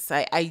else is.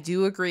 I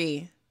do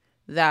agree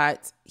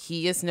that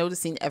he is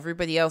noticing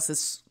everybody else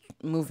is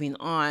moving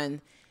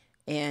on.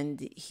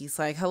 And he's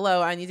like,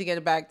 hello, I need to get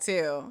it back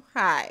too.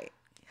 Hi,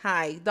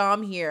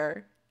 Dom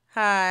here.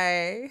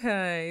 Hi.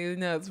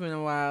 It's been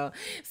a while.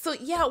 So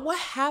yeah, what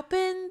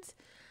happened?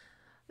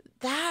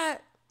 That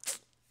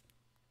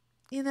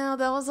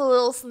was a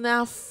little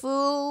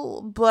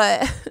snafu,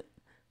 but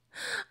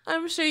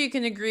I'm sure you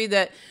can agree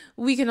that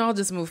we can all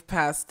just move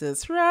past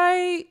this,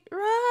 right?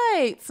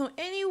 Right. So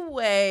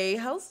anyway,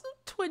 how's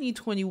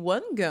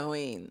 2021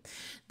 going?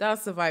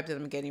 That's the vibe that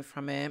I'm getting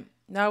from it.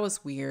 That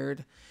was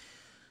weird.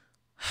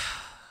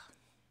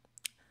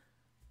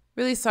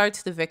 Really sorry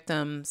to the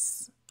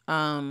victims.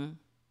 I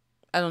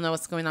don't know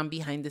what's going on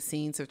behind the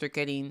scenes, if they're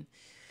getting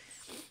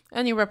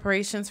any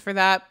reparations for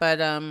that, but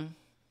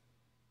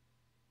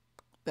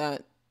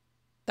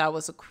that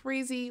was a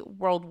crazy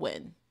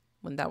whirlwind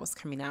when that was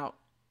coming out.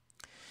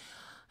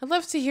 I'd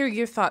love to hear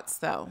your thoughts,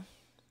 though.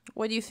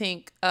 What do you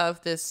think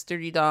of this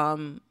Durte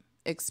Dom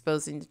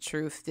exposing the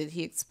truth? Did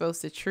he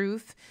expose the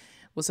truth?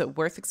 Was it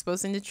worth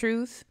exposing the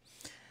truth?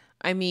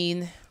 I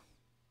mean,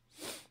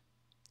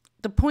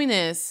 the point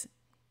is,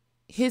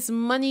 his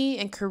money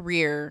and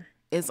career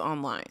is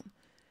online.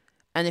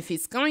 And if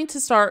he's going to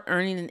start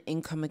earning an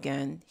income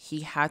again,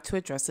 he had to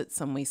address it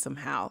some way,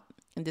 somehow.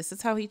 And this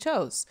is how he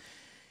chose.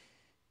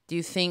 Do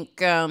you think,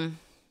 just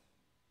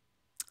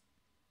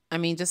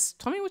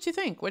tell me what you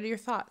think. What are your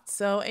thoughts?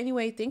 So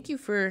anyway, thank you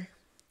for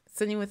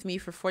sitting with me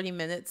for 40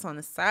 minutes on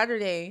a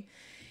Saturday.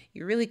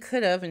 You really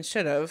could have and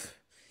should have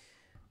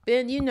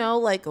been,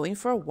 going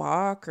for a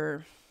walk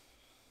or,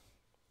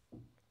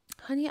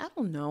 honey, I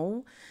don't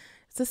know.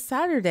 It's a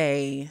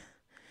Saturday.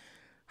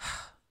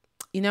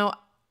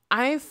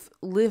 I've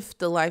lived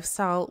the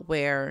lifestyle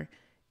where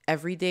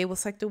every day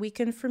was like the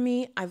weekend for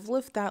me. I've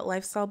lived that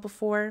lifestyle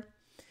before.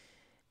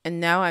 And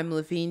now I'm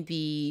living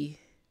the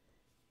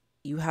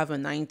you have a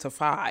 9 to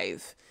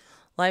 5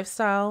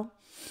 lifestyle.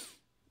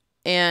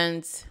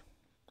 And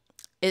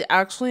it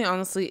actually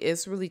honestly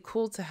is really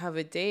cool to have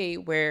a day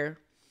where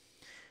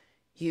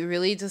you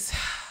really just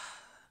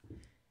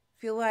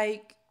feel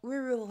like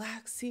we're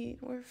relaxing,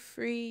 we're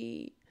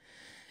free.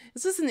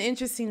 It's just an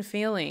interesting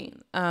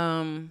feeling.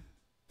 And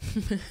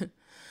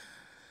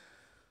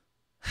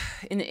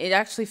it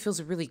actually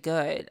feels really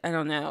good. I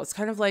don't know. It's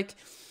kind of like,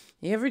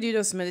 you ever do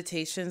those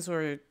meditations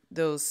or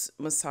those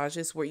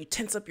massages where you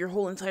tense up your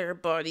whole entire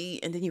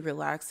body and then you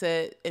relax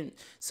it? And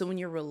so when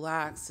you're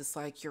relaxed, it's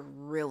like you're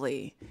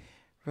really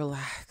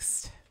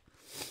relaxed.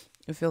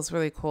 It feels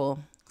really cool.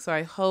 So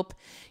I hope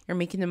you're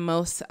making the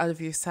most out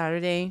of your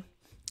Saturday,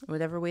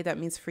 whatever way that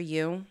means for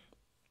you.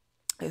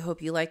 I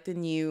hope you like the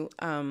new,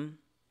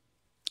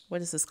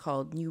 what is this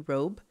called? New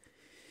robe.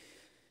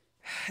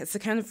 It's the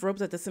kind of robe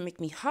that doesn't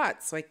make me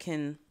hot, so I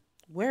can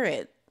wear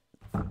it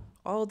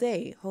all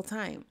day, whole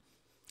time.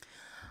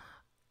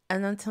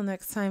 And until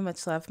next time,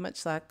 much love,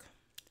 much luck.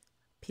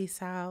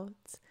 Peace out.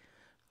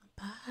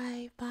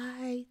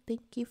 Bye.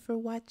 Thank you for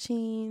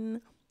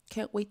watching.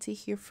 Can't wait to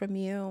hear from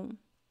you.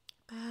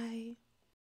 Bye.